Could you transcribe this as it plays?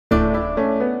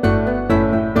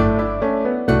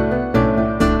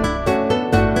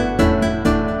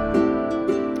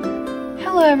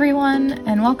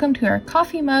and welcome to our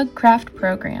coffee mug craft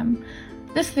program.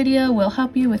 This video will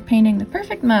help you with painting the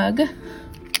perfect mug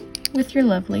with your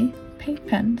lovely paint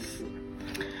pens.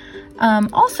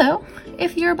 Also,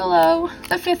 if you're below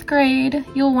the 5th grade,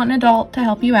 you'll want an adult to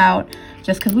help you out,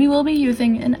 just because we will be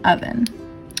using an oven.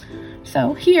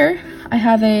 So here I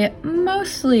have a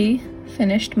mostly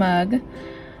finished mug.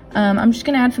 I'm just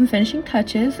going to add some finishing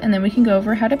touches, and then we can go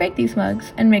over how to bake these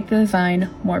mugs and make the design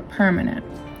more permanent.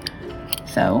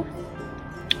 So,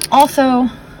 also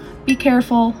be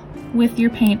careful with your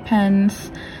paint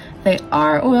pens. They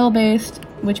are oil-based,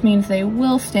 which means they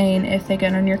will stain if they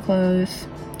get on your clothes.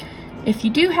 If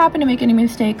you do happen to make any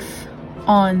mistakes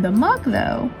on the mug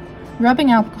though,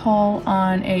 rubbing alcohol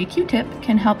on a Q-tip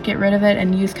can help get rid of it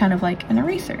and use kind of like an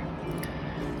eraser,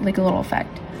 like a little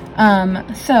effect.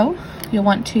 So you'll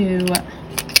want to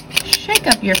shake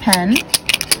up your pen,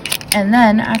 and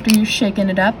then after you've shaken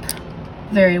it up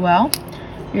very well,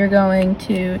 you're going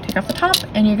to take off the top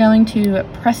and you're going to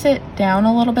press it down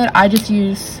a little bit. I just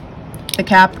use the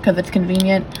cap because it's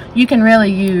convenient. You can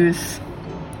really use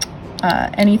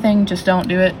anything, just don't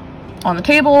do it on the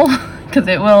table because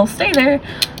it will stay there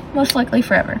most likely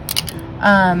forever.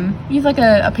 Use like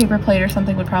a paper plate or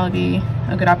something would probably be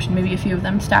a good option, maybe a few of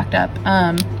them stacked up,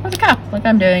 with a cap like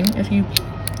I'm doing, if you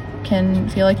can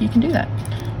feel like you can do that.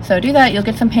 So do that, you'll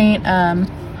get some paint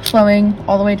flowing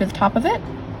all the way to the top of it.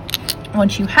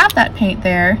 Once you have that paint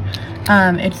there,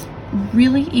 it's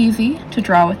really easy to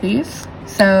draw with these,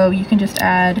 so you can just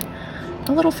add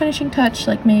a little finishing touch,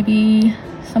 like maybe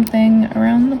something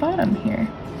around the bottom here,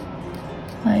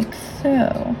 like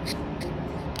so.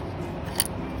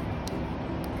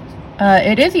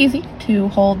 It is easy to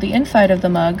hold the inside of the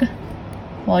mug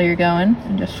while you're going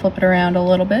and just flip it around a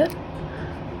little bit.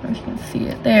 If you can see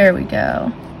it, there we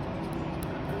go.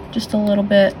 Just a little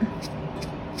bit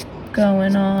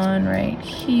going on right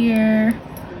here,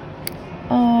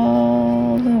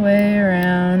 all the way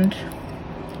around.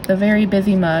 The very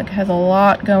busy mug has a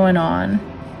lot going on.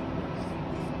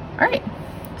 Alright,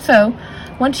 so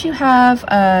once you have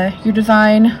your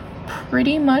design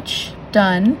pretty much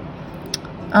done,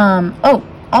 oh,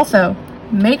 also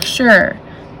make sure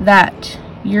that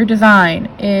your design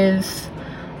is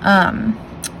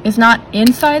not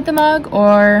inside the mug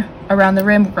or around the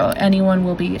rim where anyone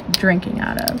will be drinking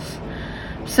out of.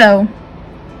 So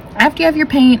after you have your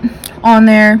paint on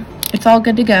there, it's all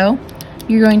good to go.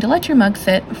 You're going to let your mug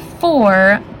sit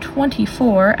for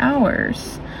 24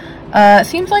 hours.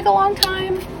 Seems like a long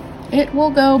time. It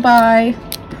will go by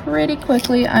pretty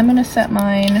quickly. I'm going to set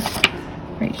mine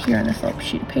right here on this little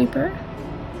sheet of paper.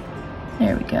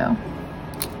 There we go.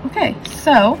 Okay,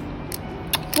 so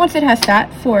once it has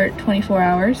sat for 24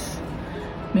 hours,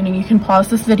 meaning you can pause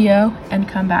this video and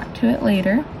come back to it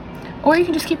later, or you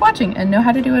can just keep watching and know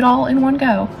how to do it all in one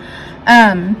go.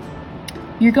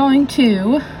 You're going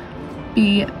to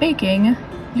be baking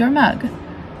your mug.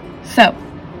 So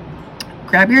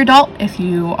grab your adult if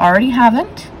you already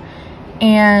haven't,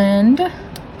 and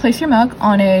place your mug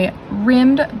on a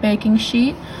rimmed baking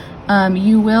sheet.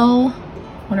 You will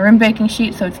want a rimmed baking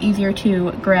sheet so it's easier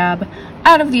to grab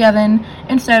out of the oven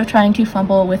instead of trying to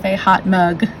fumble with a hot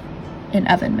mug in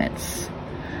oven mitts.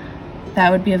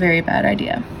 That would be a very bad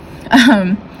idea.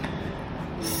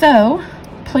 So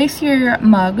place your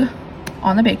mug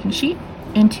on the baking sheet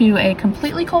into a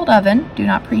completely cold oven. Do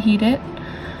not preheat it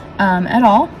at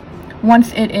all.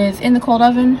 Once it is in the cold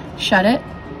oven, shut it.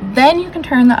 Then you can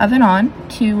turn the oven on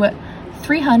to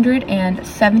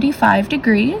 375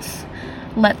 degrees.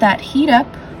 Let that heat up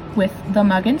with the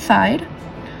mug inside.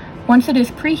 Once it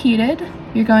is preheated,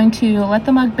 you're going to let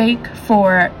the mug bake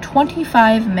for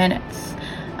 25 minutes.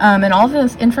 And all of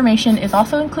this information is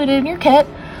also included in your kit,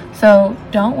 so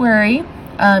don't worry.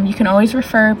 You can always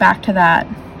refer back to that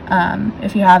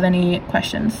if you have any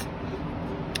questions.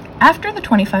 After the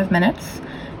 25 minutes,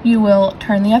 you will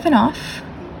turn the oven off.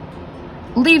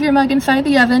 Leave your mug inside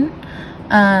the oven,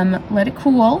 let it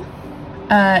cool.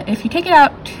 If you take it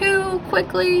out too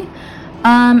quickly,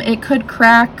 it could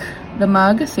crack the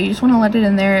mug, so you just want to let it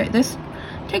in there. This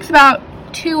takes about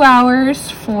 2 hours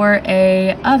for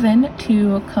a oven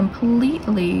to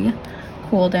completely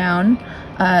cool down.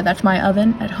 That's my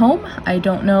oven at home. I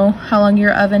don't know how long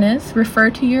your oven is. Refer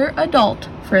to your adult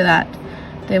for that.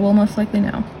 They will most likely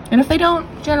know. And if they don't,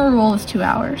 general rule is 2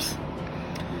 hours.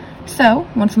 So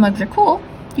once the mugs are cool,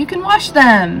 you can wash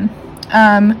them.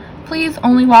 Please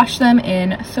only wash them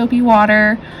in soapy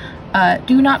water.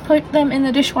 Do not put them in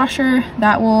the dishwasher.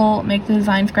 That will make the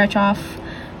design scratch off.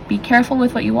 Be careful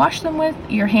with what you wash them with.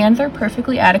 Your hands are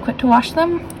perfectly adequate to wash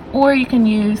them, or you can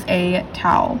use a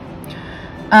towel.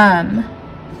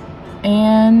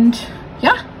 And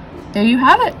yeah, there you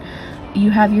have it.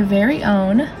 You have your very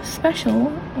own special,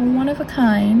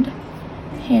 one-of-a-kind,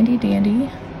 handy-dandy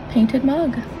painted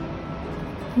mug.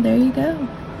 There you go.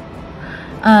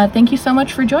 Thank you so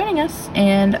much for joining us,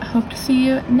 and hope to see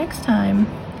you next time.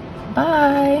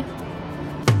 Bye!